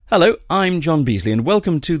Hello, I'm John Beasley and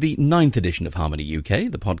welcome to the 9th edition of Harmony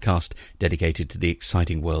UK, the podcast dedicated to the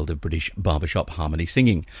exciting world of British barbershop harmony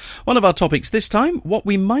singing. One of our topics this time, what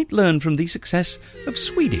we might learn from the success of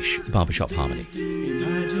Swedish barbershop harmony.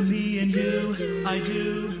 Imagine me and you, I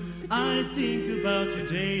do. I think about you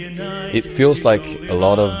day and night. It feels like a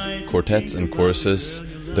lot of quartets and choruses.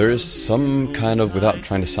 There is some kind of, without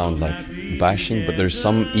trying to sound like bashing, but there's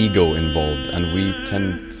some ego involved, and we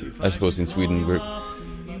tend to, I suppose in Sweden, we're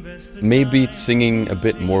maybe singing a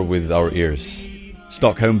bit more with our ears.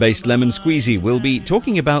 Stockholm-based Lemon Squeezy will be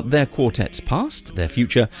talking about their quartet's past, their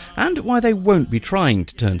future, and why they won't be trying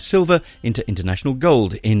to turn silver into international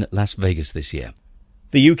gold in Las Vegas this year.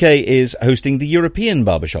 The UK is hosting the European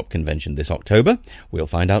Barbershop Convention this October. We'll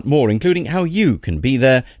find out more, including how you can be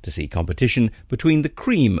there to see competition between the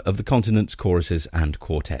cream of the continent's choruses and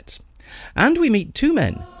quartets. And we meet two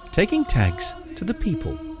men taking tags to the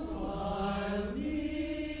people.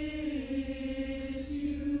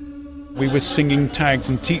 We were singing tags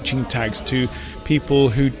and teaching tags to people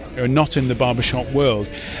who are not in the barbershop world,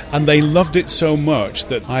 and they loved it so much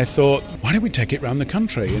that I thought, why don't we take it around the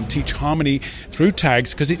country and teach harmony through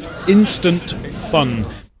tags, because it's instant fun.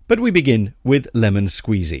 But we begin with Lemon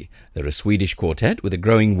Squeezy. They're a Swedish quartet with a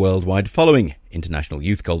growing worldwide following. International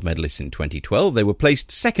Youth Gold medalists in 2012, they were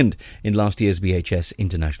placed second in last year's BHS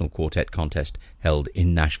International Quartet Contest held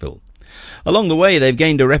in Nashville. Along the way, they've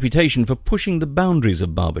gained a reputation for pushing the boundaries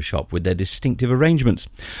of barbershop with their distinctive arrangements.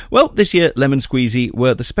 Well, this year, Lemon Squeezy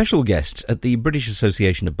were the special guests at the British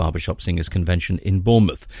Association of Barbershop Singers Convention in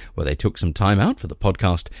Bournemouth, where they took some time out for the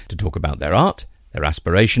podcast to talk about their art, their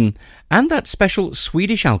aspiration, and that special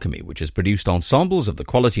Swedish alchemy which has produced ensembles of the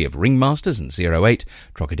quality of Ringmasters and 08,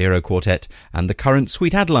 Trocadero Quartet, and the current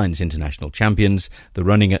Sweet Adeline's international champions, the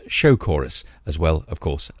Runninger Show Chorus, as well, of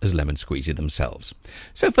course, as Lemon Squeezy themselves.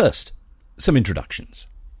 So first, some introductions.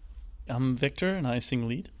 I'm Victor, and I sing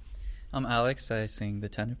lead. I'm Alex, I sing the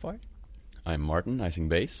tenor part. I'm Martin, I sing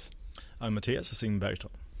bass. I'm Matthias, I sing baritone.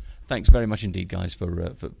 Thanks very much indeed, guys,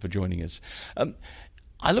 for joining us.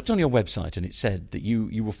 I looked on your website and it said that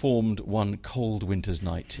you were formed one cold winter's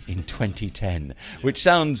night in 2010, which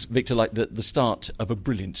sounds, Victor, like the start of a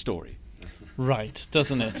brilliant story. Right,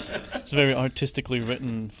 doesn't it? It's very artistically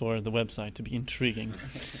written for the website to be intriguing.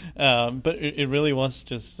 But it really was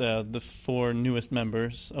just the four newest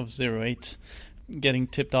members of 08 getting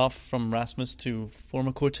tipped off from Rasmus to form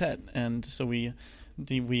a quartet. And so we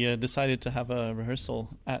decided to have a rehearsal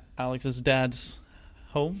at Alex's dad's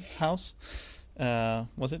house.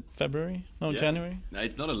 Was it February? No, yeah. January? No,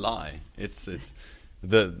 it's not a lie.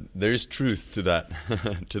 There is truth to that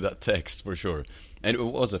to that text for sure. And it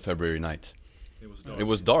was a February night. It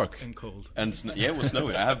was dark and cold. And it was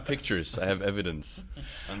snowy. I have pictures. I have evidence.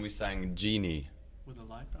 And we sang Genie. With the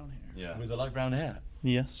light brown hair. Yeah. With the light brown hair.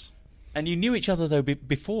 Yes. And you knew each other, though,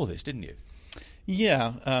 before this, didn't you?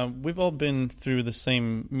 Yeah. We've all been through the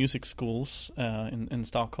same music schools in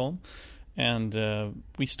Stockholm. And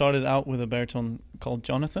we started out with a baritone called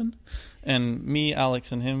Jonathan. And me,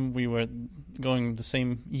 Alex, and him, we were going the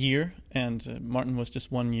same year. And Martin was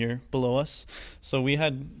just 1 year below us. So we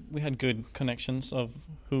had good connections of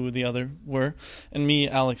who the other were. And me,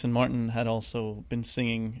 Alex, and Martin had also been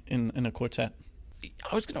singing in a quartet.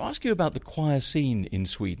 I was going to ask you about the choir scene in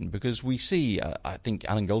Sweden, because we see, I think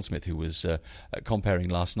Alan Goldsmith, who was comparing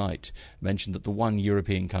last night, mentioned that the one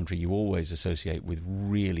European country you always associate with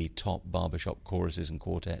really top barbershop choruses and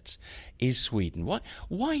quartets is Sweden.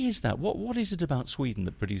 Why is that? What is it about Sweden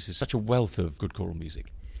that produces such a wealth of good choral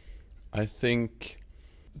music? I think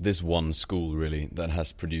this one school, really, that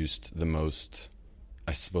has produced the most,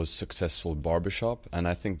 I suppose, successful barbershop, and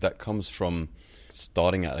I think that comes from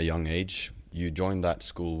starting at a young age. You join that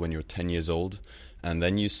school when you're 10 years old, and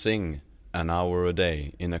then you sing an hour a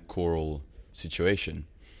day in a choral situation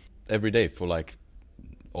every day for like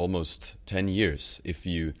almost 10 years if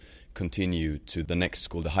you continue to the next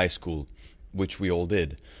school, the high school, which we all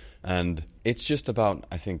did. And it's just about,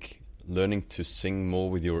 I think, learning to sing more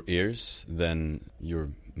with your ears than your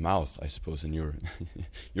mouth, I suppose, and your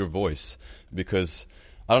your voice. Because,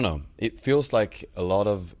 I don't know, it feels like a lot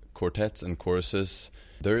of quartets and choruses,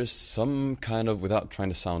 there is some kind of, without trying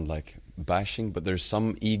to sound like bashing, but there's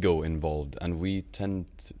some ego involved. And we tend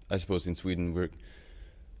to, I suppose in Sweden, we're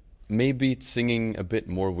maybe singing a bit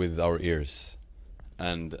more with our ears.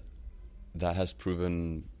 And that has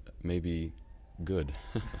proven maybe good.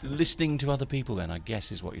 Listening to other people then, I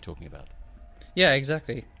guess, is what you're talking about. Yeah,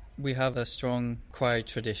 exactly. We have a strong choir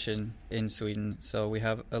tradition in Sweden, so we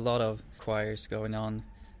have a lot of choirs going on,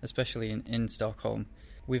 especially in Stockholm.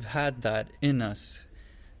 We've had that in us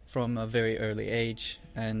from a very early age,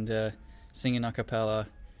 and singing a cappella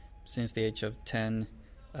since the age of 10,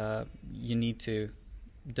 you need to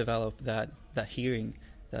develop that hearing,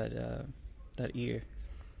 that ear.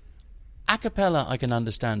 A cappella I can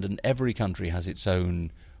understand, and every country has its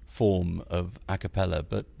own form of a cappella,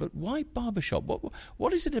 but why barbershop?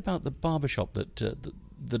 What is it about the barbershop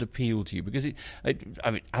that appealed to you? Because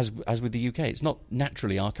I mean, as with the UK, it's not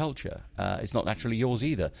naturally our culture. It's not naturally yours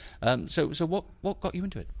either. So what got you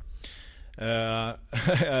into it?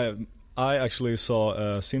 I actually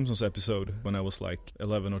saw a Simpsons episode when I was like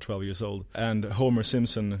 11 or 12 years old, and Homer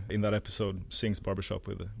Simpson in that episode sings barbershop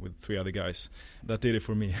with 3 other guys. That did it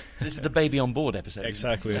for me. This is the Baby on Board episode.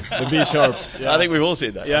 Exactly, the B sharps. Yeah. I think we've all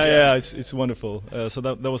seen that. Yeah, it's wonderful. So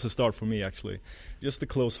that was a start for me, actually. Just the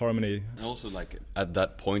close harmony. And also, like, at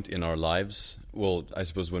that point in our lives, well, I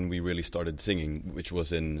suppose when we really started singing, which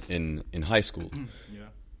was in high school,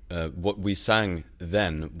 what we sang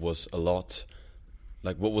then was a lot.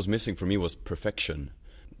 Like, what was missing for me was perfection.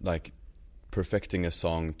 Like, perfecting a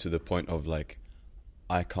song to the point of, like,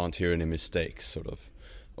 I can't hear any mistakes, sort of.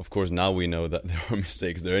 Of course, now we know that there are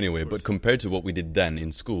mistakes there anyway, but compared to what we did then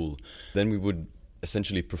in school, then we would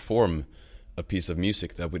essentially perform a piece of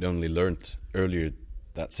music that we'd only learnt earlier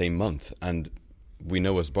that same month. And we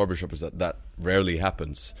know as barbershoppers that rarely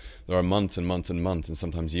happens. There are months and months and months and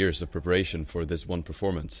sometimes years of preparation for this one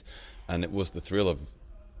performance. And it was the thrill of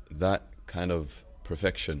that kind of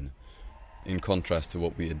perfection in contrast to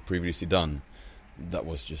what we had previously done. That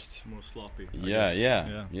was just more sloppy. Yeah.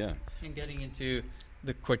 And getting into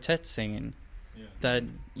the quartet singing, that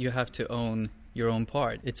you have to own your own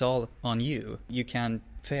part. It's all on you. You can't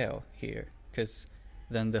fail here, because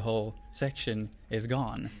then the whole section is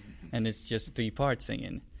gone and it's just 3 parts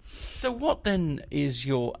singing. So what then is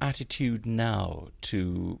your attitude now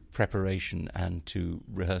to preparation and to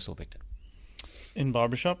rehearsal, Victor? In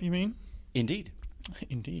barbershop, you mean? Indeed.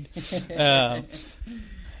 Indeed. It's a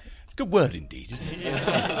good word, indeed, isn't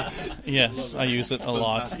it? Yes, I use it a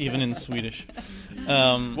lot, even in Swedish.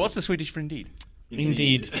 What's the Swedish for indeed?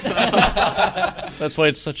 Indeed. That's why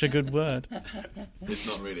it's such a good word. It's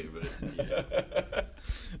not really, but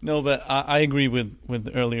No, but I agree with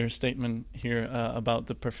the earlier statement here about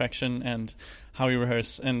the perfection and how you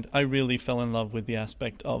rehearse. And I really fell in love with the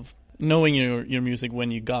aspect of knowing your music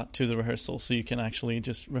when you got to the rehearsal, so you can actually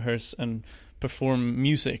just rehearse and perform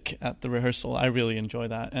music at the rehearsal. I really enjoy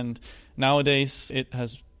that. And nowadays it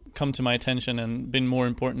has come to my attention and been more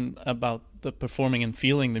important about the performing and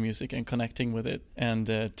feeling the music and connecting with it. And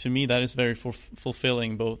to me, that is very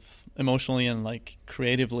fulfilling, both emotionally and like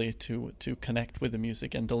creatively, to connect with the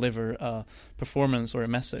music and deliver a performance or a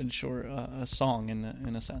message or a song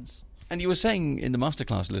in a sense. And you were saying in the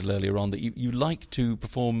masterclass a little earlier on that you like to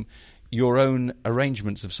perform your own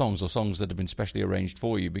arrangements of songs, or songs that have been specially arranged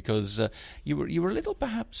for you, because you were a little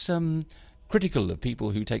perhaps critical of people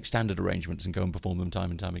who take standard arrangements and go and perform them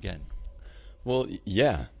time and time again. Well,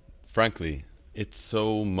 yeah, frankly, it's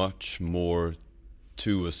so much more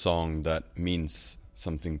to a song that means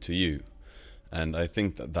something to you. And I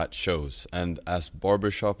think that shows. And as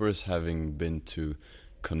barbershoppers, having been to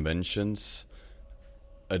conventions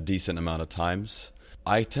a decent amount of times,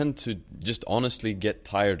 I tend to just honestly get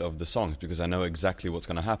tired of the songs because I know exactly what's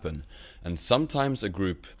going to happen. And sometimes a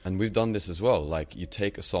group, and we've done this as well, like you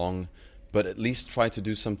take a song, but at least try to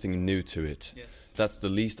do something new to it. Yes. That's the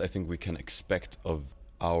least I think we can expect of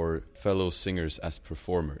our fellow singers as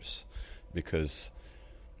performers. Because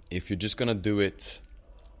if you're just going to do it,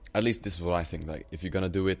 at least this is what I think, like if you're going to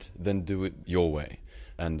do it, then do it your way.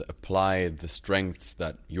 And apply the strengths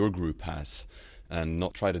that your group has, and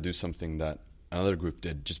not try to do something that another group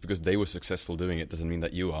did. Just because they were successful doing it doesn't mean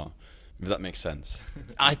that you are. If that makes sense.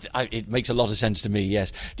 It makes a lot of sense to me,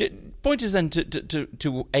 yes. Point us then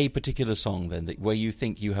to a particular song then, where you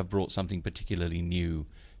think you have brought something particularly new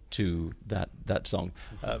to that song.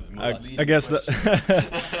 I guess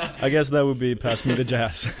that I guess that would be Pass Me the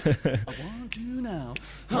Jazz. I want you now.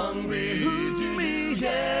 Hungry to me,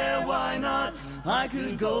 yeah, why not? I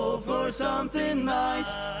could go for something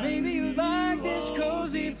nice. Maybe you like this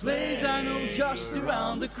cozy place I know just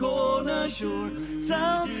around the corner. Sure,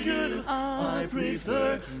 sounds good. I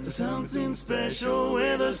prefer something special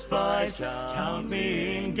with a spice. Count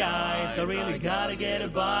me in, guys. I really gotta get a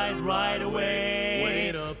bite right away.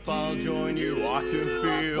 Wait up, I'll join you. I can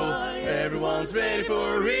feel everyone's ready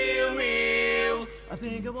for a real meal. I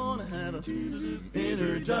think I wanna have an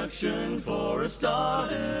introduction for a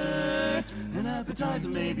starter, an appetizer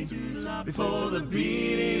maybe, before the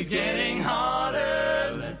beat is getting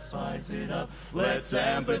harder. let's spice it up, let's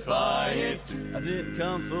amplify it. I didn't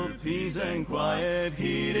come for peace and quiet,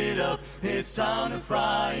 heat it up, it's time to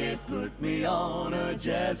fry it. Put me on a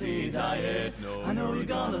jazzy diet, I know you're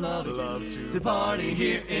gonna love it. To party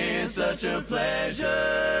here is such a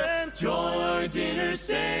pleasure. Enjoy dinner,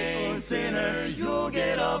 saint or sinner, you'll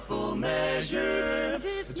get a full measure.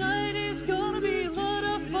 This night is gonna be a lot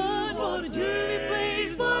of fun. What a journey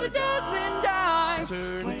place, what a dazzling dime.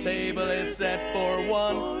 Turntable is set for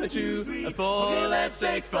 1, 2, 4. Let's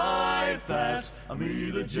take 5 past. I'll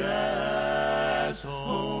be the jazz,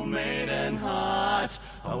 homemade and hot.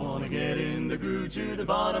 I wanna get in the groove to the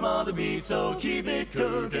bottom of the beat, so keep it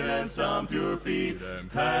cooking and stomp your feet.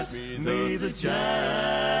 Pass me the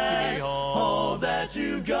jazz, all that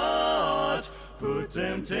you got. Put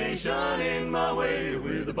temptation in my way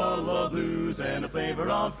with a bottle of blues and a flavor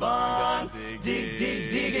of fun. Dig, dig,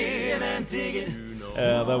 dig in and dig it.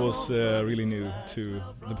 That was really new to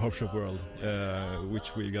the barbershop world,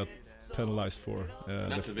 which we got penalized for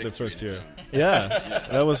the first year. Yeah,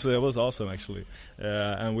 that was awesome actually,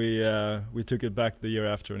 and we took it back the year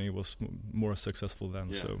after, and it was more successful then.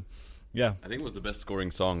 Yeah. So, yeah, I think it was the best scoring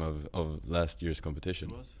song of last year's competition.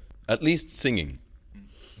 It was? At least singing,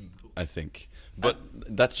 I think. But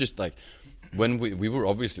that's just like, when we were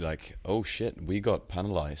obviously like, oh shit, we got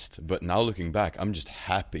penalized. But now looking back, I'm just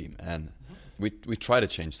happy, man. We try to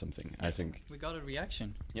change something, I think. We got a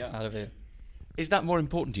reaction Yeah. out of it. Is that more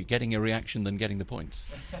important to you, getting a reaction than getting the points?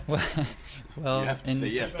 Well, You have to say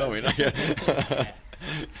yes, don't we?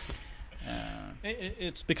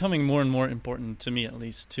 It's becoming more and more important to me, at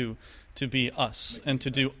least, to be us and to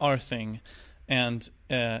do our thing. And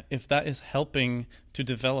if that is helping to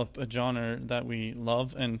develop a genre that we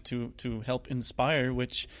love and to help inspire,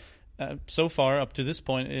 which so far up to this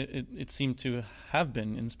point it seemed to have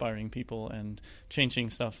been inspiring people and changing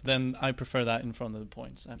stuff, then I prefer that in front of the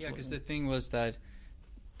points. Absolutely. Yeah, because the thing was that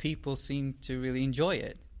people seemed to really enjoy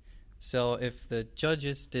it. So if the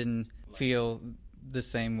judges didn't feel the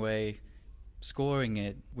same way scoring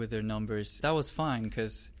it with their numbers, that was fine,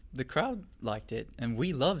 because the crowd liked it and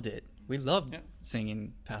we loved it. We loved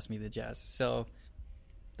singing Pass Me the Jazz. So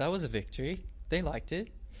that was a victory. They liked it.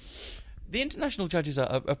 The international judges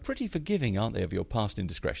are pretty forgiving, aren't they, of your past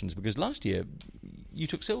indiscretions? Because last year you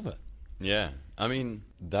took silver. Yeah, I mean,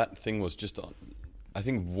 that thing was just, I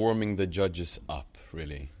think, warming the judges up,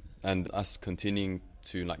 really. And us continuing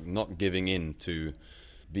to, like, not giving in to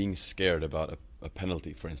being scared about a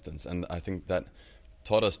penalty, for instance. And I think that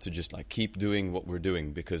taught us to just, like, keep doing what we're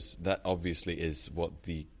doing, because that obviously is what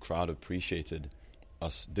the crowd appreciated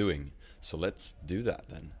us doing. So let's do that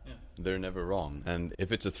then. Yeah. They're never wrong. And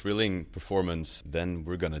if it's a thrilling performance, then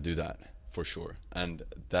we're going to do that for sure. And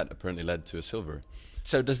that apparently led to a silver.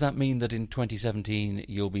 So does that mean that in 2017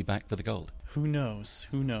 you'll be back for the gold? Who knows?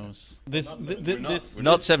 Who knows?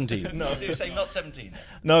 Not 17. No. So you're saying not 17?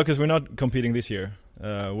 No, because we're not competing this year.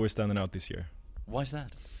 We're standing out this year. Why's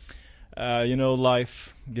that?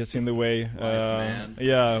 Life gets in the way. Man.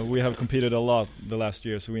 Yeah, we have competed a lot the last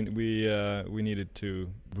year, so we needed to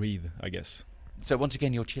breathe, I guess. So once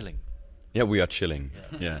again, you're chilling. Yeah, we are chilling.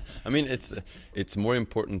 Yeah, I mean, it's more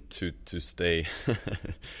important to stay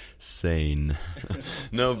sane.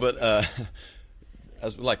 No, but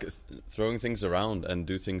as like throwing things around and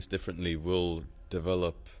do things differently will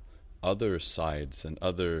develop other sides and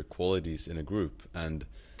other qualities in a group. And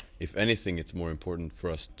if anything, it's more important for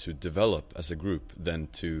us to develop as a group than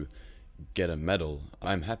to get a medal.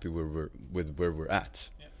 I'm happy with where we're at.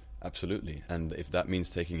 Yeah. Absolutely. And if that means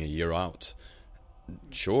taking a year out,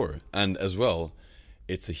 sure. And as well,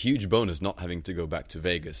 it's a huge bonus not having to go back to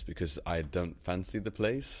Vegas, because I don't fancy the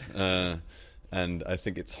place. And I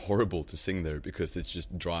think it's horrible to sing there because it's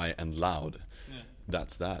just dry and loud. Yeah.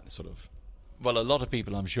 That's that, sort of. Well, a lot of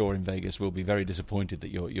people, I'm sure, in Vegas will be very disappointed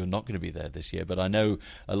that you're not going to be there this year. But I know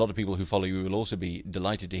a lot of people who follow you will also be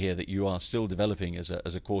delighted to hear that you are still developing as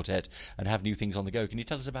a quartet and have new things on the go. Can you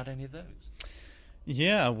tell us about any of those?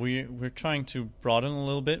 Yeah, we're trying to broaden a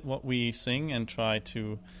little bit what we sing and try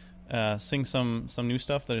to sing some new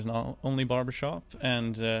stuff that is not only barbershop.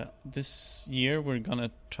 And this year we're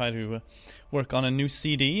gonna try to work on a new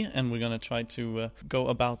CD, and we're gonna try to go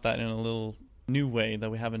about that in a little new way that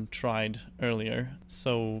we haven't tried earlier.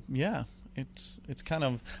 So yeah, it's kind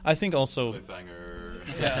of, I think also Cliffhanger.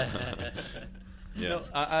 Yeah. Yeah. No,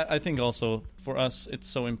 I think also for us it's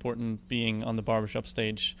so important being on the barbershop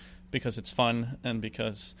stage, because it's fun and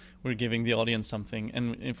because we're giving the audience something.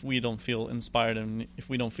 And if we don't feel inspired and if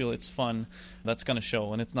we don't feel it's fun, that's going to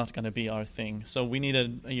show, and it's not going to be our thing. So we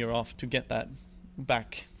needed a year off to get that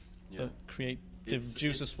back, to create the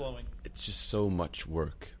juice is flowing. It's just so much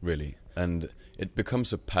work, really. And it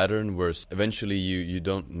becomes a pattern where eventually you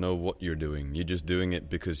don't know what you're doing. You're just doing it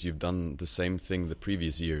because you've done the same thing the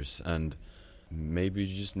previous years. And maybe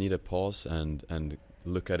you just need a pause and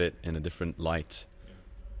look at it in a different light.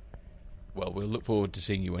 Well, we'll look forward to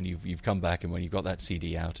seeing you when you've come back and when you've got that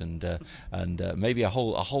CD out and maybe a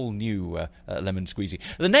whole new Lemon Squeezy.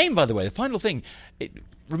 The name, by the way, the final thing, it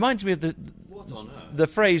reminds me of the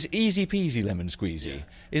phrase "easy peasy lemon squeezy."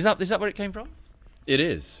 Yeah. Is that where it came from? It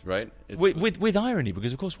is, right? With irony,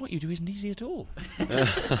 because of course what you do isn't easy at all. Yeah,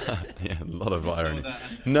 a lot of irony.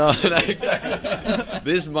 No, exactly.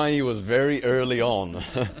 This money was very early on.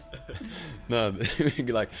 No,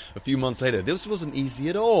 like a few months later, this wasn't easy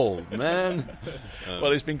at all, man.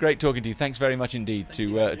 Well, it's been great talking to you. Thanks very much indeed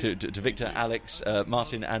to Victor, Alex,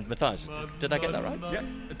 Martin, and Matthias. Did I get that right? Yeah.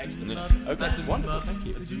 Excellent. Okay, wonderful. Thank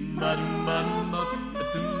you.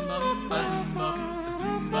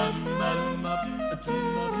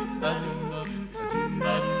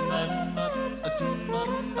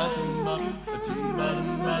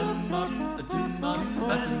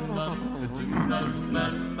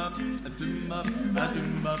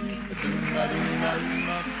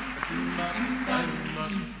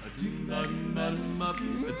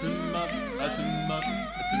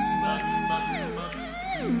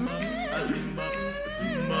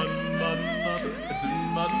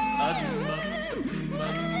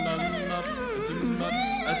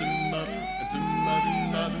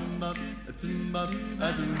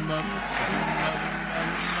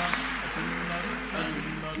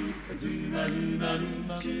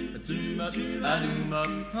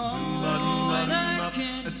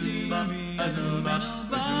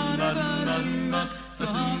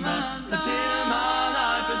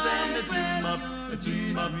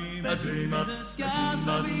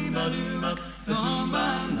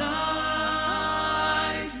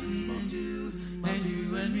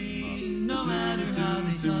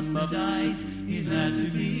 It had to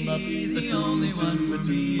be the only one for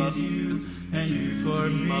me is you, and you for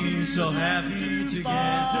me. So happy together,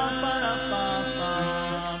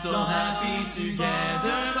 so happy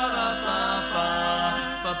together.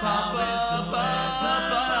 Papa is the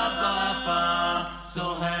weather, so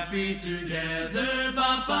happy together.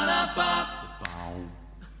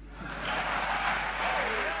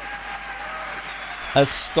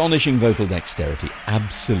 Astonishing vocal dexterity,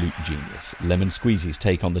 absolute genius. Lemon Squeezy's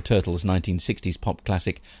take on the Turtles' 1960s pop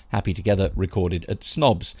classic Happy Together, recorded at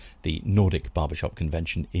Snobs, the Nordic barbershop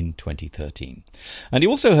convention in 2013. And you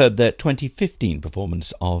also heard their 2015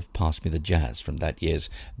 performance of Pass Me the Jazz from that year's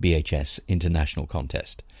BHS International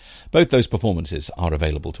Contest. Both those performances are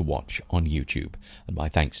available to watch on YouTube. And my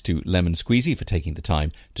thanks to Lemon Squeezy for taking the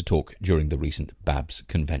time to talk during the recent BABS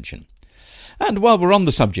convention. And while we're on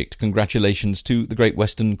the subject, congratulations to the Great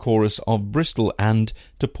Western Chorus of Bristol and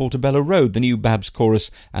to Portobello Road, the new BABS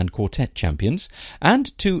Chorus and Quartet champions,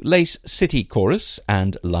 and to Lace City Chorus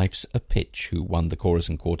and Life's a Pitch, who won the Chorus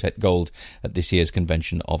and Quartet Gold at this year's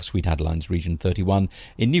convention of Sweet Adeline's Region 31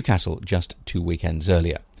 in Newcastle just 2 weekends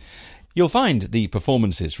earlier. You'll find the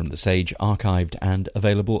performances from the Sage archived and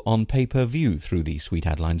available on pay-per-view through the Sweet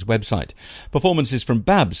Adeline's website. Performances from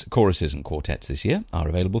BABS choruses and quartets this year are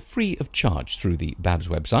available free of charge through the BABS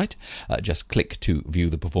website. Just click to view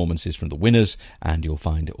the performances from the winners and you'll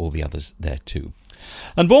find all the others there too.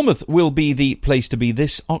 And Bournemouth will be the place to be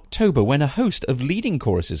this October when a host of leading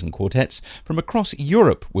choruses and quartets from across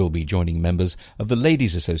Europe will be joining members of the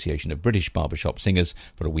Ladies Association of British Barbershop Singers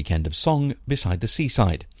for a weekend of song beside the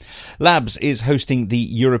seaside. Labs is hosting the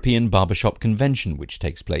European Barbershop Convention, which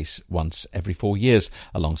takes place once every 4 years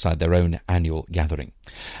alongside their own annual gathering.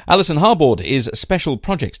 Alison Harbord is Special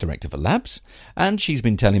Projects Director for Labs, and she's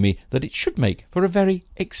been telling me that it should make for a very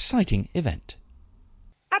exciting event.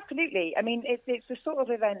 Absolutely. I mean, it's the sort of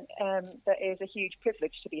event that is a huge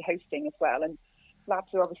privilege to be hosting as well. And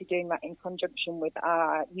Labs are obviously doing that in conjunction with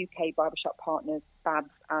our UK barbershop partners, BABS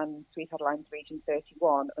and Sweet Adeline's Region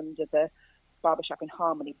 31, under the Barbershop in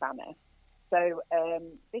Harmony banner. So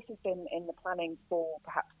this has been in the planning for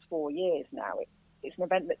perhaps 4 years now. It's an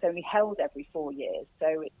event that's only held every 4 years.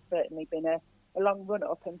 So it's certainly been a long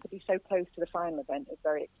run-up, and to be so close to the final event is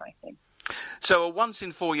very exciting. So a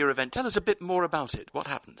once-in-4-year event. Tell us a bit more about it. What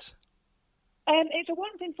happens? It's a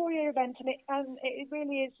once-in-4-year event, and it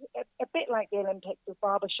really is a bit like the Olympics of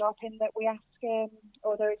barbershop in that we ask,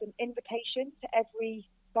 or there is an invitation to every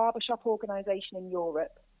barbershop organisation in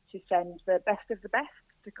Europe to send the best of the best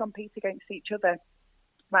to compete against each other.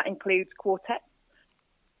 That includes quartets,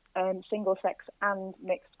 single-sex and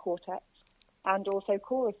mixed quartets, and also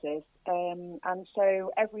choruses. And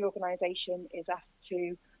so every organisation is asked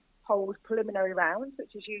to hold preliminary rounds,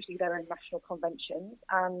 which is usually their own national conventions,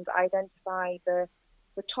 and identify the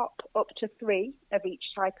top up to 3 of each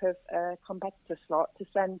type of competitor slot to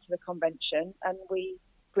send to the convention, and we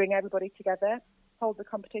bring everybody together, hold the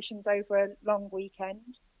competitions over a long weekend,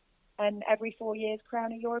 and every 4 years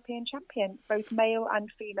crown a European champion, both male and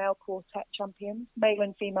female quartet champions, male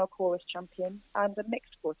and female chorus champions, and a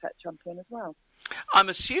mixed quartet champion as well. I'm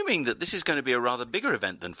assuming that this is going to be a rather bigger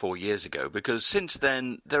event than 4 years ago, because since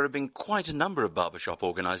then there have been quite a number of barbershop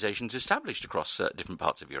organisations established across different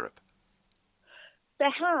parts of Europe. They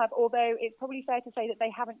have, although it's probably fair to say that they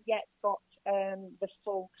haven't yet got the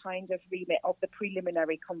full kind of remit of the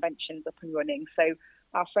preliminary conventions up and running. So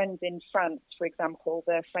our friends in France, for example,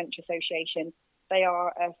 the French Association, they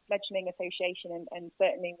are a fledgling association, and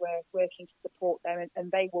certainly we're working to support them,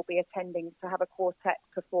 and they will be attending to have a quartet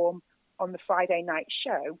perform on the Friday night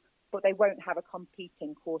show, but they won't have a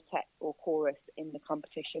competing quartet or chorus in the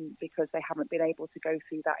competition because they haven't been able to go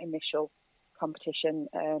through that initial competition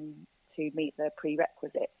to meet the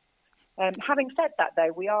prerequisites. Having said that,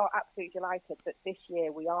 though, we are absolutely delighted that this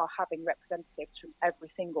year we are having representatives from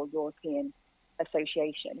every single European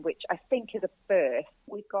association, which I think is a first.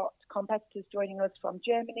 We've got competitors joining us from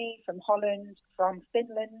Germany, from Holland, from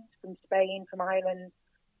Finland, from Spain, from Ireland,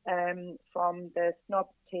 from the Snob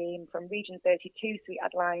team, from Region 32, Sweet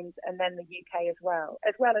Adelines, and then the UK as well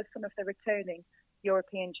as some of the returning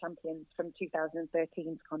European champions from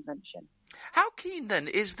 2013's convention. How keen, then,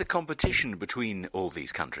 is the competition between all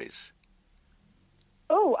these countries?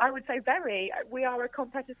 Oh, I would say very. We are a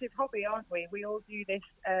competitive hobby, aren't we? We all do this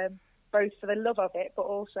both for the love of it, but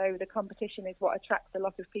also the competition is what attracts a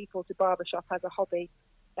lot of people to barbershop as a hobby,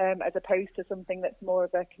 as opposed to something that's more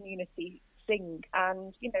of a community thing.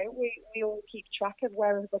 And, you know, we all keep track of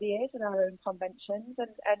where everybody is in our own conventions,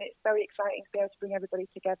 and it's very exciting to be able to bring everybody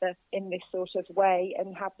together in this sort of way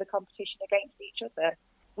and have the competition against each other.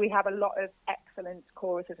 We have a lot of excellent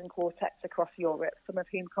choruses and quartets across Europe, some of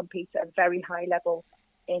whom compete at a very high level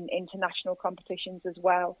in international competitions as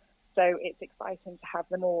well. So it's exciting to have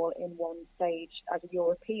them all in one stage as a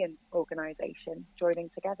European organisation joining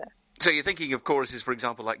together. So you're thinking of choruses, for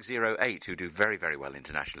example, like 08, who do very, very well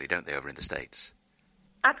internationally, don't they, over in the States?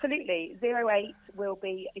 Absolutely. 08 will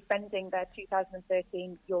be defending their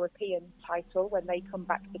 2013 European title when they come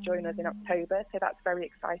back to join us in October, so that's very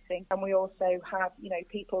exciting. And we also have, you know,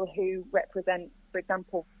 people who represent, for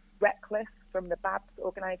example, Reckless from the Babs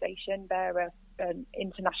organisation. They're an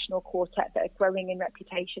international quartet that are growing in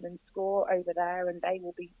reputation and score over there, and they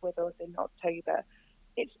will be with us in October.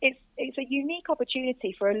 It's a unique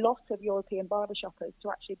opportunity for a lot of European barbershoppers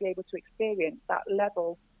to actually be able to experience that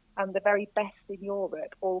level and the very best in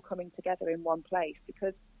Europe all coming together in one place,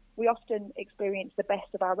 because we often experience the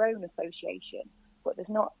best of our own association, but there's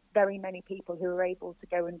not very many people who are able to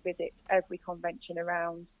go and visit every convention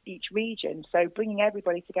around each region. So bringing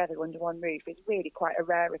everybody together under one roof is really quite a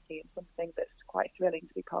rarity and something that's quite thrilling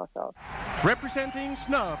to be part of. Representing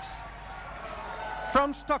Snubs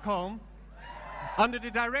from Stockholm, under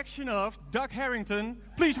the direction of Doug Harrington,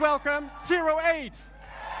 please welcome 08.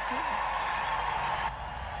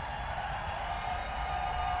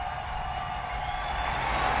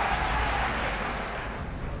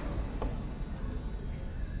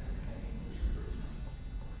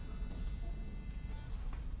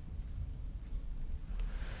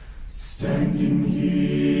 Standing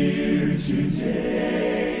here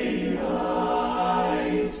today,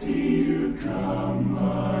 I see you come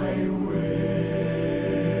my way.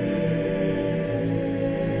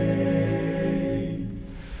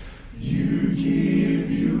 You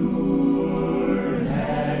give your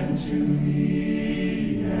hand to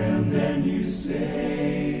me, and then you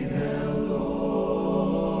say hello.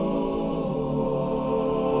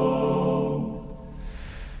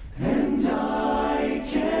 And I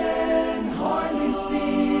can hardly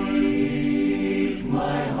speak,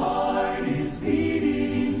 my heart is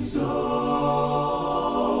beating so.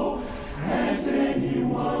 As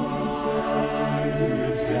anyone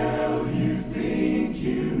can tell, you think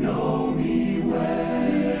you know me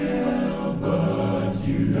well, but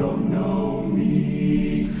you don't know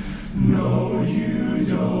me. No, you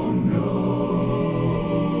don't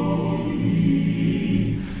know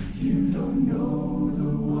me. You don't know the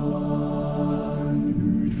one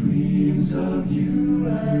who dreams of you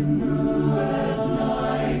and who at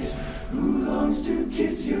night, who longs to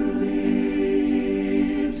kiss your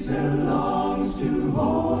lips and longs to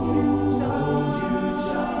hold you tight.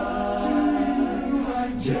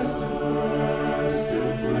 Just the first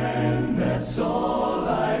a friend, that's all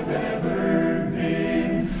I've ever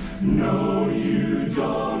been. No, you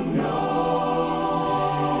don't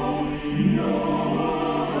know.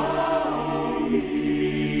 No,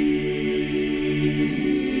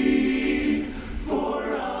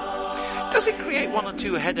 Does it create one or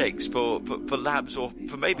two headaches for labs or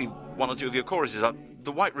for maybe one or two of your choruses?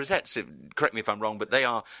 The White Rosettes, correct me if I'm wrong, but they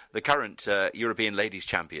are the current European ladies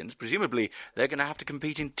champions. Presumably they're going to have to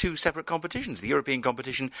compete in two separate competitions, the European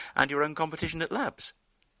competition and your own competition at labs.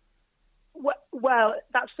 Well,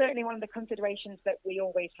 that's certainly one of the considerations that we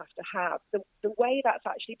always have to have. The way that's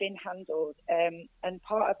actually been handled, and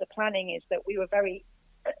part of the planning is that we were very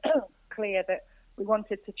clear that we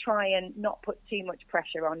wanted to try and not put too much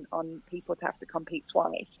pressure on people to have to compete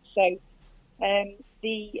twice. So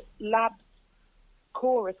the Labs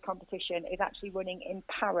chorus competition is actually running in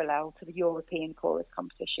parallel to the European chorus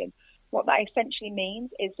competition. What that essentially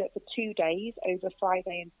means is that for 2 days, over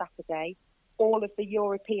Friday and Saturday, all of the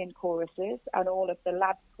European choruses and all of the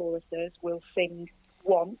Labs choruses will sing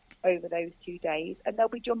once over those 2 days, and they'll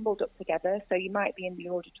be jumbled up together. So you might be in the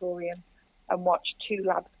auditorium and watch 2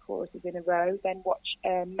 Labs choruses in a row, then watch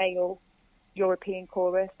a male European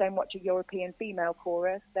chorus, then watch a European female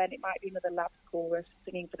chorus, then it might be another Labs chorus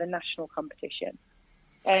singing for the national competition.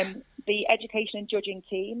 The education and judging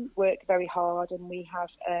team work very hard, and we have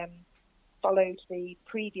followed the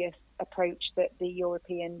previous approach that the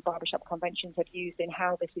European barbershop conventions have used in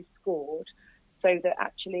how this is scored, so that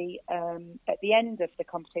actually at the end of the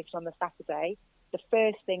competition on the Saturday, the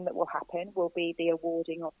first thing that will happen will be the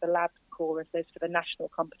awarding of the Labs choruses for the national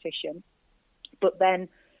competition. But then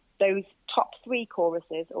those top 3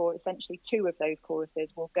 choruses, or essentially 2 of those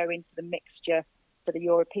choruses, will go into the mixture for the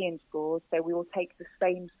European scores. So we will take the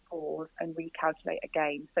same scores and recalculate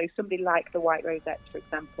again. So somebody like the White Rosettes, for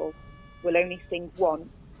example, will only sing once,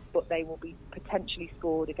 but they will be potentially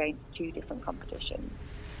scored against 2 different competitions.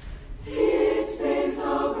 It's been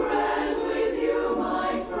so grand with you,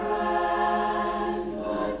 my friend,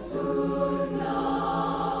 but soon now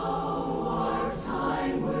our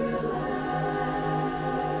time will end.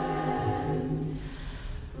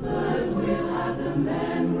 But we'll have the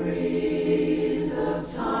memories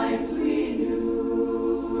of times we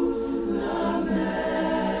knew, the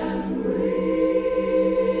memories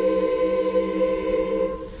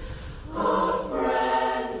of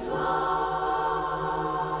friends like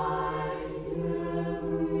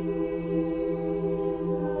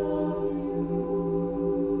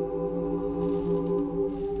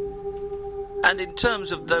And in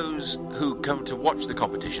terms of those who come to watch the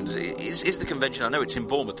competitions, is the convention, I know it's in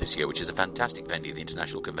Bournemouth this year, which is a fantastic venue, the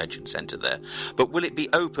International Convention Centre there, but will it be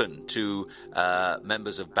open to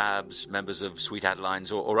members of BABS, members of Sweet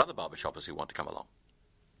Adelines or other barbershoppers who want to come along?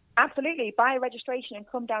 Absolutely. Buy a registration and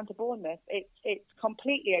come down to Bournemouth. It's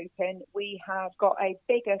completely open. We have got a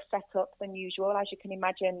bigger setup than usual. As you can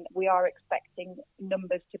imagine, we are expecting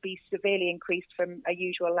numbers to be severely increased from a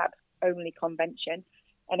usual Labs-only convention.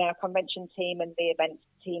 And our convention team and the events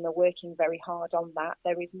team are working very hard on that.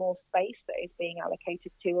 There is more space that is being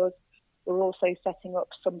allocated to us. We're also setting up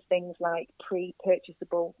some things like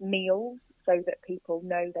pre-purchasable meals so that people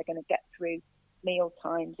know they're going to get through meal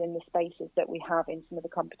times in the spaces that we have in some of the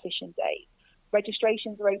competition days.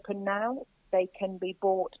 Registrations are open now. They can be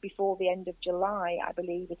bought before the end of July, I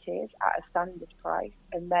believe it is, at a standard price.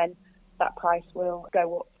 And then that price will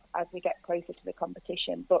go up as we get closer to the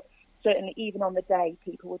competition. But certainly, even on the day,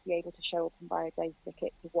 people would be able to show up and buy a day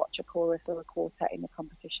ticket to watch a chorus or a quartet in the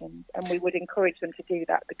competitions. And we would encourage them to do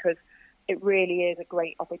that because it really is a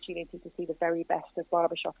great opportunity to see the very best of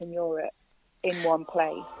barbershop in Europe in one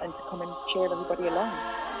place and to come and cheer everybody along.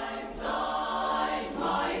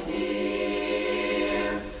 my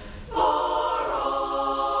dear, for all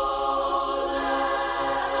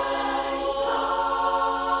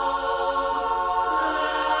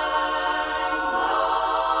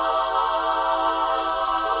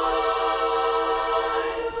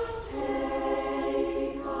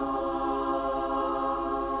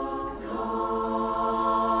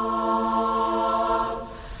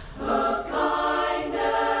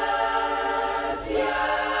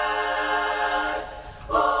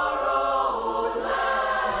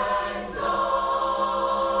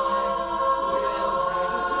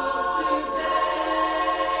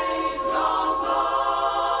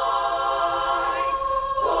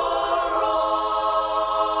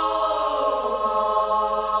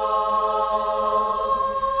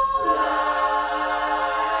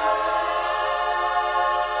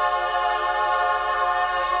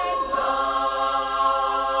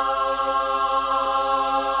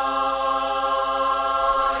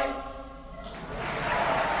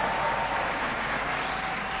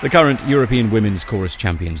The current European Women's Chorus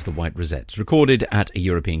champions, the White Rosettes, recorded at a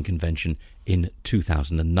European convention in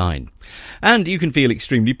 2009. And you can feel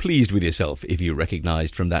extremely pleased with yourself if you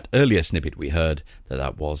recognised from that earlier snippet we heard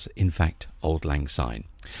that was, in fact, Auld Lang Syne.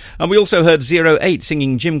 And we also heard 08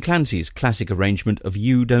 singing Jim Clancy's classic arrangement of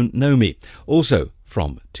You Don't Know Me, also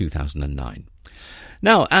from 2009.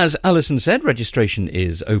 Now, as Alison said, registration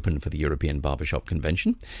is open for the European Barbershop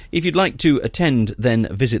Convention. If you'd like to attend, then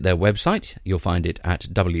visit their website. You'll find it at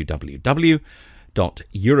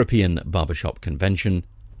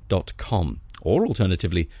www.europeanbarbershopconvention.com, or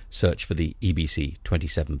alternatively, search for the EBC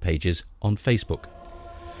 27 pages on Facebook.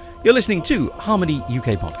 You're listening to Harmony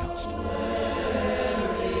UK Podcast.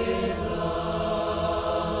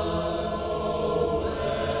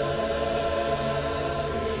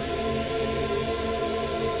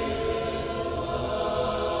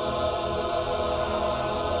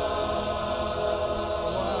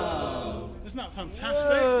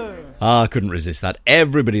 Fantastic. I couldn't resist that.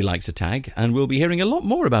 Everybody likes a tag, and we'll be hearing a lot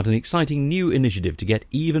more about an exciting new initiative to get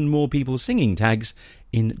even more people singing tags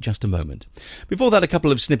in just a moment. Before that, a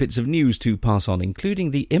couple of snippets of news to pass on,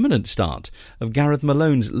 including the imminent start of Gareth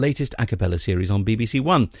Malone's latest a cappella series on BBC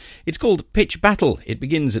One. It's called Pitch Battle. It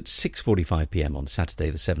begins at 6:45pm on Saturday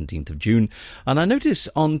the 17th of June, and I notice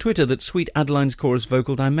on Twitter that Sweet Adeline's chorus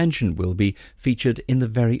vocal Dimension will be featured in the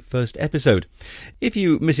very first episode. If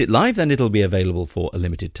you miss it live, then it'll be available for a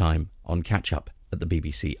limited time on catch-up at the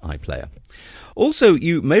BBC iPlayer. Also,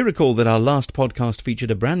 you may recall that our last podcast featured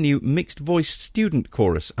a brand new mixed-voice student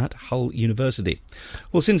chorus at Hull University.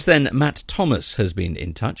 Well, since then, Matt Thomas has been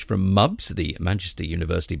in touch from MUBS, the Manchester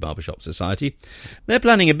University Barbershop Society. They're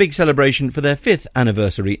planning a big celebration for their 5th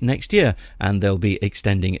anniversary next year, and they'll be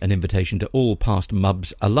extending an invitation to all past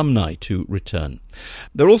MUBS alumni to return.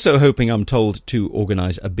 They're also hoping, I'm told, to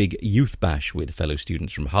organise a big youth bash with fellow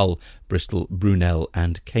students from Hull, Bristol, Brunel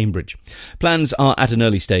and Cambridge. Plans are at an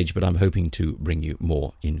early stage, but I'm hoping to bring you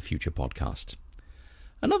more in future podcasts.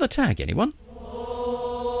 Another tag, anyone?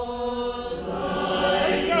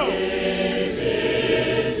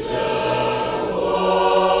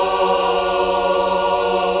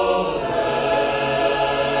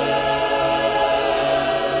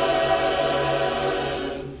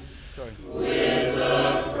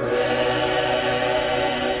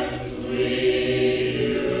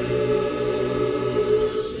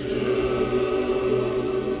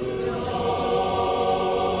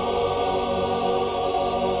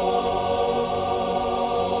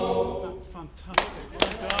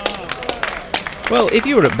 Well, if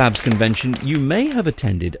you were at Babs Convention, you may have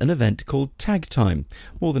attended an event called Tag Time.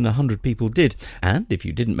 More than 100 people did, and if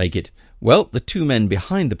you didn't make it, well, the two men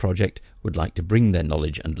behind the project would like to bring their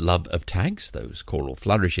knowledge and love of tags, those choral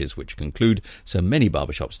flourishes which conclude so many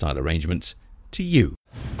barbershop-style arrangements, to you.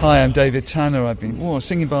 Hi, I'm David Tanner. I've been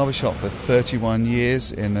singing barbershop for 31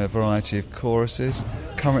 years in a variety of choruses.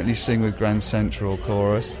 Currently sing with Grand Central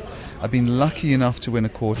Chorus. I've been lucky enough to win a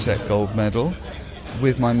quartet gold medal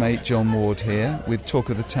with my mate John Ward here, with Talk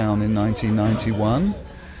of the Town in 1991.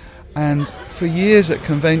 And for years at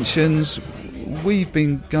conventions, we've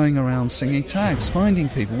been going around singing tags, finding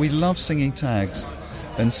people. We love singing tags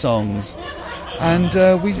and songs. And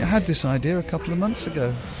we had this idea a couple of months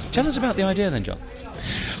ago. Tell us about the idea then, John.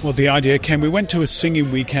 Well, the idea came, we went to a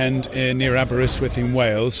singing weekend near Aberystwyth in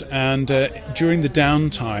Wales, and during the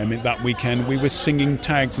downtime that weekend we were singing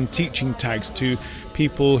tags and teaching tags to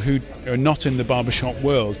people who are not in the barbershop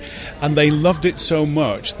world, and they loved it so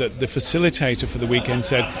much that the facilitator for the weekend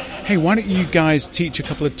said, hey, why don't you guys teach a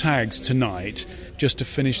couple of tags tonight just to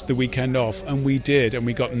finish the weekend off? And we did, and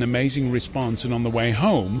we got an amazing response. And on the way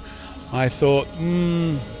home I thought,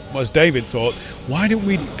 as David thought, why don't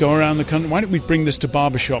we go around the country? Why don't we bring this to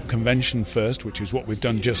Barbershop Convention first, which is what we've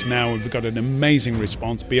done just now. We've got an amazing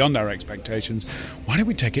response beyond our expectations. Why don't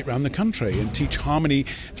we take it around the country and teach harmony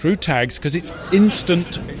through tags? Because it's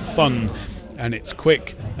instant fun and it's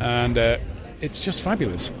quick and it's just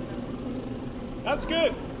fabulous. That's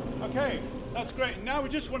good. Okay, that's great. Now we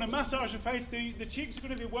just want to massage your face. The cheeks are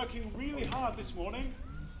going to be working really hard this morning.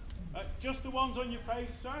 Just the ones on your face,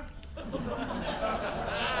 sir.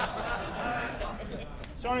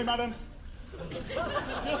 Sorry, madam.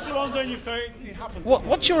 Just the ones on your face. It happens.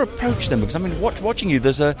 What's your approach then? Because I mean, watching you,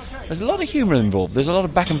 there's a lot of humour involved. There's a lot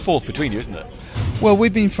of back and forth between you, isn't there? Well,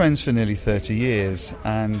 we've been friends for nearly 30 years,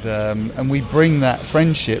 and we bring that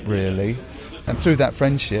friendship really, and through that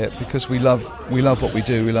friendship, because we love what we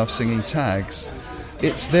do. We love singing tags.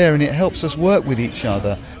 It's there and it helps us work with each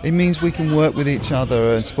other. It means we can work with each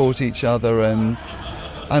other and support each other, and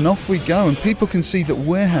off we go. And people can see that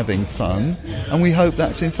we're having fun, and we hope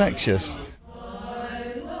that's infectious.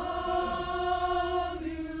 I love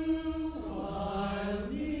you.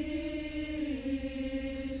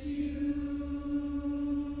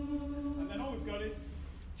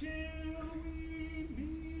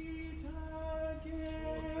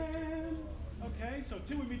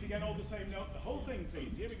 until we meet again, all the same note. The whole thing, please.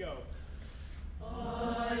 Here we go.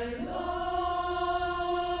 I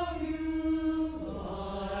love you,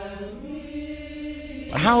 I'll meet.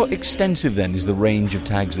 How extensive then is the range of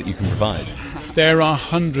tags that you can provide? There are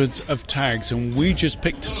hundreds of tags, and we just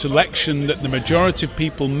picked a selection that the majority of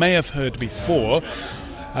people may have heard before.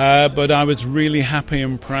 But I was really happy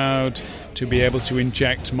and proud to be able to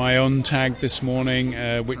inject my own tag this morning,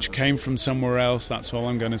 which came from somewhere else. That's all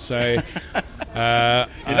I'm going to say. You're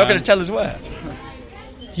not going to tell us where?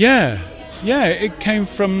 Yeah, it came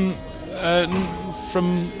from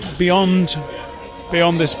beyond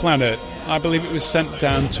this planet. I believe it was sent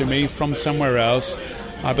down to me from somewhere else.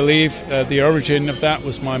 I believe the origin of that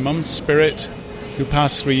was my mum's spirit, who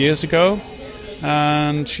passed 3 years ago.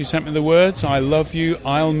 And she sent me the words, I love you,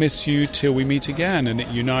 I'll miss you till we meet again. And it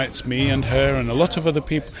unites me and her and a lot of other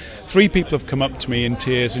people. 3 people have come up to me in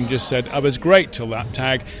tears and just said, I was great till that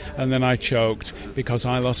tag. And then I choked because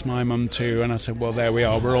I lost my mum too. And I said, well, there we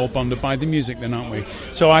are. We're all bonded by the music then, aren't we?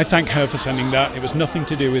 So I thank her for sending that. It was nothing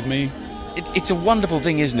to do with me. It's a wonderful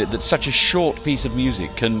thing, isn't it, that such a short piece of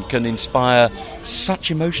music can inspire such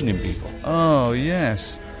emotion in people. Oh,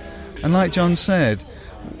 yes. And like John said,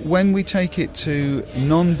 when we take it to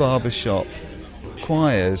non-barbershop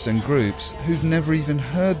choirs and groups who've never even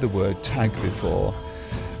heard the word tag before,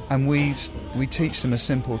 and we teach them a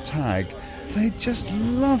simple tag, they just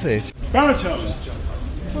love it. Baritones.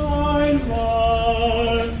 I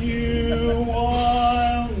love you,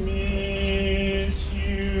 I'll miss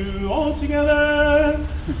you. All together.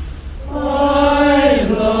 I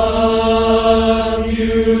love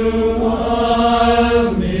you,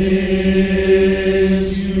 I'll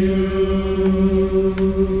miss you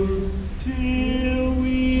till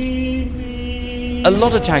we meet. A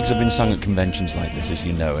lot of tags have been sung at conventions like this, as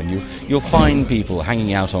you know, and you'll find people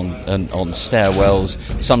hanging out on stairwells.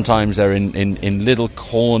 Sometimes they're in little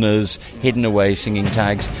corners, hidden away, singing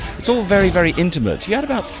tags. It's all very, very intimate. You had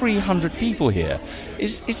about 300 people here.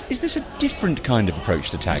 Is this a different kind of approach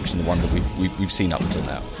to tags than the one that we've seen up until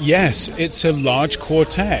now? Yes, it's a large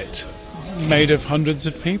quartet made of hundreds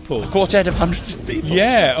of people. A quartet of hundreds of people?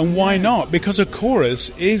 Yeah, and why not? Because a chorus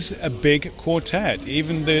is a big quartet.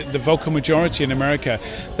 Even the vocal majority in America,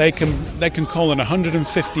 they can call in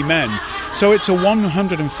 150 men. So it's a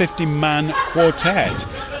 150-man quartet,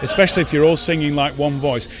 especially if you're all singing like one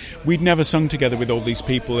voice. We'd never sung together with all these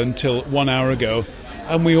people until 1 hour ago.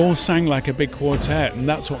 And we all sang like a big quartet, and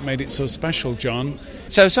that's what made it so special, John.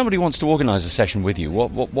 So if somebody wants to organise a session with you,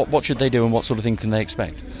 what should they do and what sort of thing can they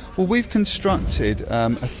expect? Well, we've constructed a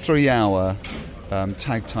 3-hour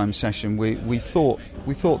tag time session. We thought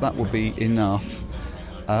that would be enough.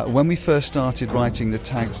 When we first started writing the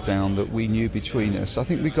tags down that we knew between us, I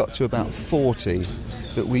think we got to about 40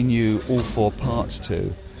 that we knew all 4 parts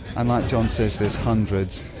to. And like John says, there's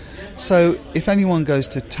hundreds. So if anyone goes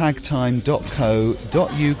to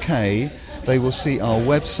tagtime.co.uk, they will see our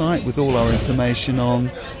website with all our information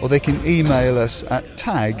on, or they can email us at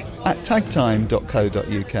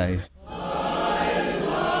tag@tagtime.co.uk.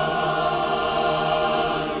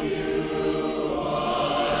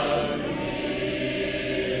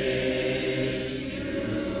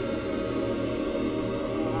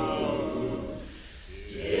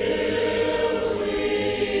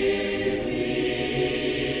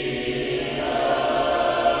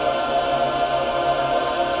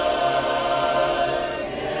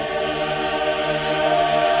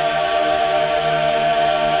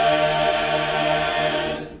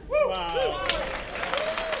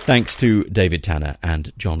 Thanks to David Tanner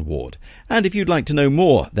and John Ward. And if you'd like to know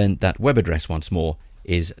more, then that web address once more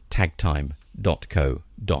is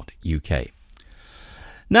tagtime.co.uk.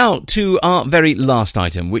 Now to our very last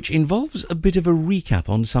item, which involves a bit of a recap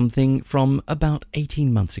on something from about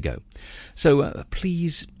 18 months ago. So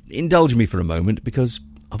please indulge me for a moment, because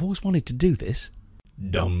I've always wanted to do this.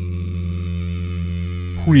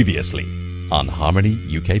 Previously on Harmony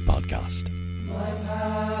UK Podcast. My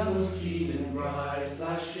paddles keen and bright,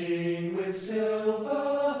 flashing with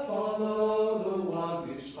silver, follow the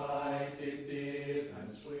wagons fight, dip, dip and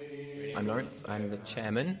swing. I'm Lawrence, I'm the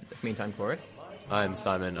chairman of Meantime Chorus. I'm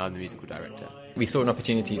Simon, I'm the musical director. We saw an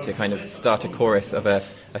opportunity to kind of start a chorus of a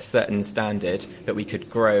certain standard that we could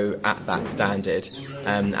grow at that standard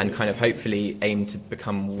and kind of hopefully aim to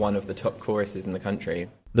become one of the top choruses in the country.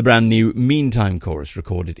 The brand new Meantime Chorus,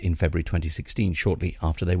 recorded in February 2016, shortly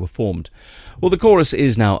after they were formed. Well, the chorus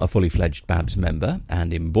is now a fully fledged Babs member,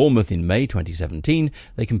 and in Bournemouth in May 2017,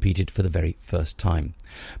 they competed for the very first time.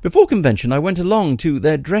 Before convention, I went along to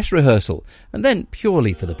their dress rehearsal, and then,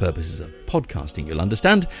 purely for the purposes of podcasting, you'll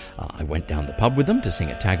understand, I went down the pub with them to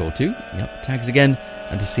sing a tag or two, tags again,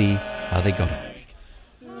 and to see how they got on.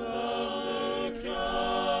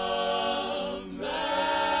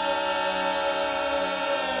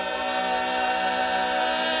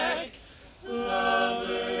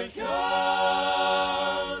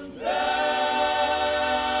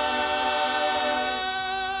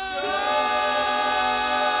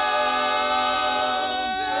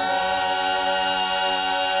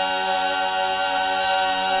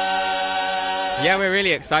 Yeah, we're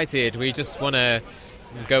really excited. We just want to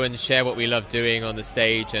go and share what we love doing on the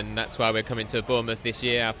stage, and that's why we're coming to Bournemouth this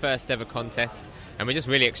year, our first ever contest, and we're just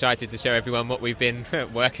really excited to show everyone what we've been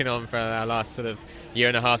working on for our last sort of year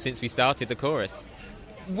and a half since we started the chorus.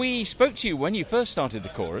 We spoke to you when you first started the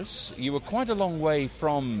chorus. You were quite a long way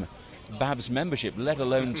from BABS membership, let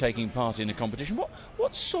alone taking part in a competition.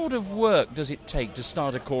 What sort of work does it take to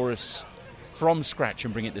start a chorus from scratch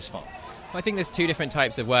and bring it this far? Well, I think there's two different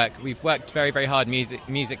types of work. We've worked very, very hard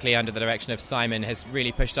musically under the direction of Simon, has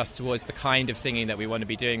really pushed us towards the kind of singing that we want to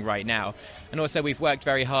be doing right now. And also we've worked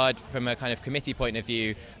very hard from a kind of committee point of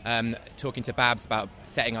view, talking to BABS about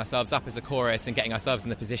setting ourselves up as a chorus and getting ourselves in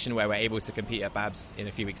the position where we're able to compete at BABS in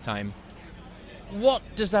a few weeks' time. What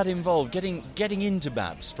does that involve, getting into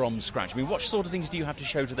BABS from scratch? I mean, what sort of things do you have to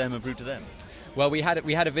show to them and prove to them? Well, we had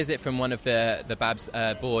a visit from one of the BABS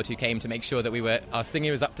board who came to make sure that our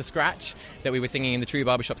singing was up to scratch, that we were singing in the true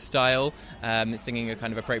barbershop style, singing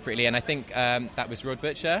kind of appropriately. And I think that was Rod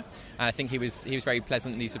Butcher. And I think he was very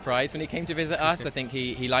pleasantly surprised when he came to visit us. I think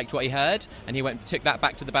he liked what he heard, and he took that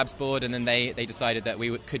back to the BABS board, and then they decided that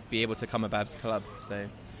we could be able to become a BABS club. So.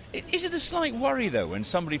 Is it a slight worry, though, when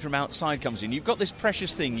somebody from outside comes in? You've got this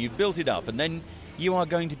precious thing, you've built it up, and then you are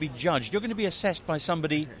going to be judged. You're going to be assessed by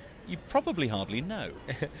somebody you probably hardly know.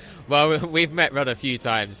 Well, we've met Rod a few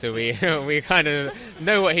times, so we kind of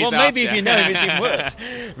know what he's after. Well, maybe if you know him, it's even worse.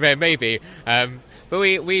 Maybe. But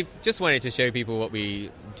we just wanted to show people what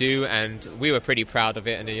we do, and we were pretty proud of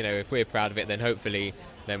it. And, you know, if we're proud of it, then hopefully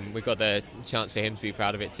we've got the chance for him to be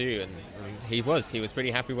proud of it too. And he was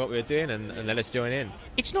pretty happy with what we were doing, and let us join in.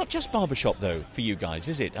 It's not just barbershop, though, for you guys,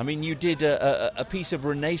 is it? I mean, you did a piece of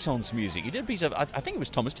Renaissance music. You did a piece of, I think it was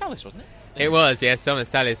Thomas Tallis, wasn't it? It was, yes, Thomas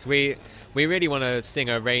Tallis. We really want to sing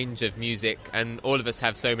a range of music, and all of us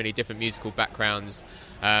have so many different musical backgrounds.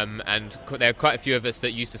 And there are quite a few of us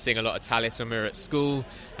that used to sing a lot of Tallis when we were at school,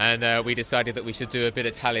 and we decided that we should do a bit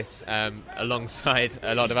of Tallis alongside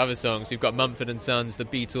a lot of other songs. We've got Mumford & Sons, the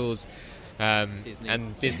Beatles, Disney.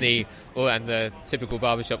 And Disney, and the typical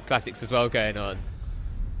barbershop classics as well going on.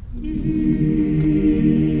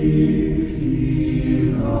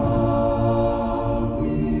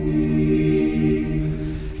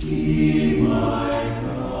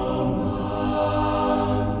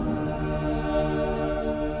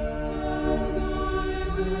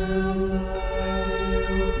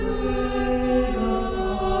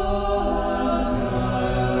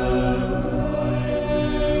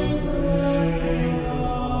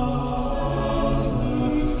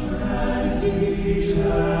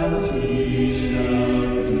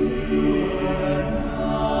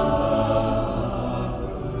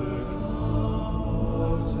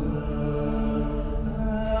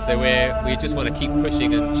 So we just want to keep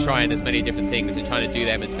pushing and trying as many different things and trying to do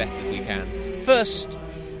them as best as we can. First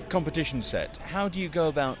competition set, how do you go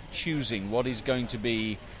about choosing what is going to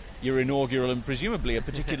be your inaugural and presumably a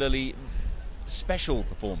particularly special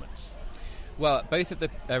performance? Well, both of the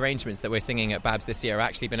arrangements that we're singing at BABS this year have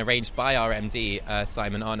actually been arranged by our MD,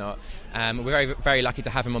 Simon Arnott. We're very, very lucky to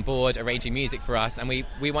have him on board arranging music for us, and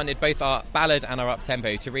we wanted both our ballad and our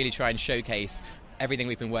up-tempo to really try and showcase everything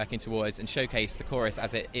we've been working towards and showcase the chorus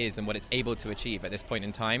as it is and what it's able to achieve at this point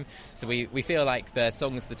in time. So we feel like the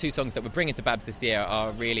two songs that we're bringing to BABS this year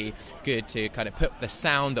are really good to kind of put the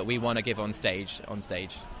sound that we want to give on stage.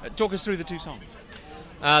 Talk us through the two songs.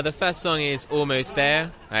 The first song is Almost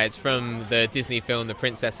There. It's from the Disney film The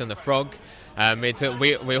Princess and the Frog. We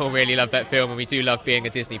all really love that film, and we do love being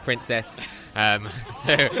a Disney princess.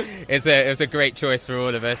 So it was a great choice for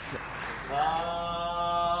all of us.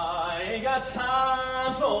 I ain't got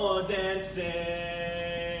time for dancing.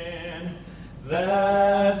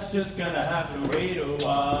 That's just gonna have to wait a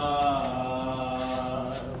while.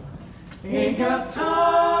 Ain't got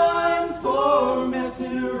time for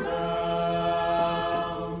messing around.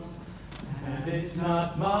 And it's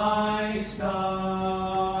not my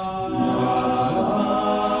style. Not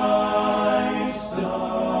my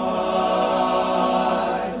style.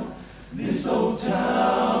 This old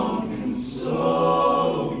town can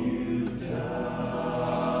slow you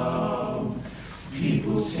down.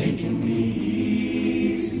 People taking me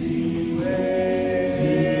easy way.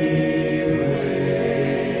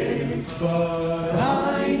 But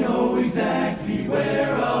I know exactly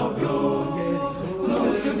where I'll go.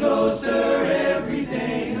 Closer, closer every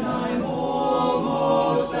day. And I'm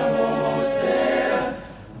almost there.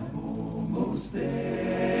 I'm almost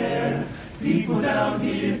there. People down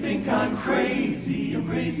here think I'm crazy,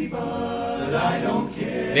 but I don't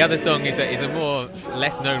care. The other song is a more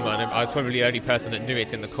less known one. I was probably the only person that knew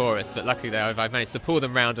it in the chorus, but luckily though I've managed to pull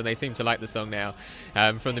them round and they seem to like the song now.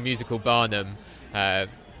 From the musical Barnum,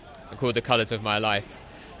 called The Colours of My Life.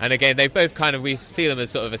 And again, they both we see them as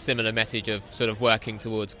sort of a similar message of sort of working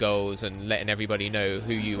towards goals and letting everybody know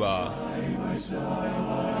who you are.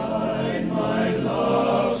 My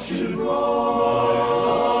love should grow.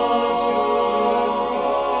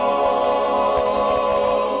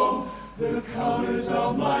 The colours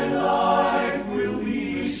of my life will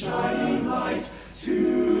be shining light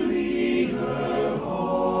to lead her home.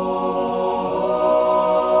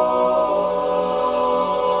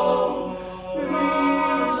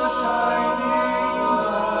 Lead the shining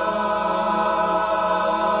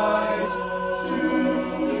light to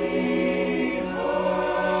lead her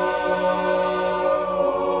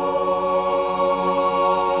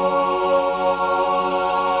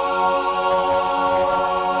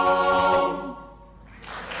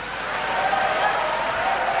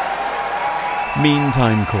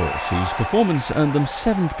Meantime Chorus, whose performance earned them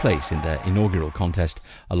 7th place in their inaugural contest,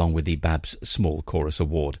 along with the Babs Small Chorus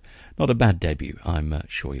Award. Not a bad debut, I'm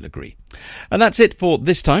sure you'll agree. And that's it for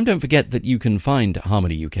this time. Don't forget that you can find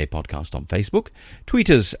Harmony UK Podcast on Facebook, tweet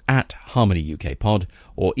us at Harmony UK Pod,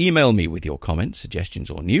 or email me with your comments, suggestions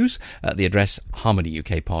or news at the address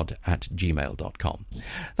harmonyukpod@gmail.com.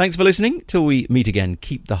 Thanks for listening. Till we meet again,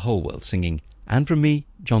 keep the whole world singing. And from me,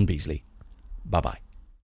 John Beasley. Bye-bye.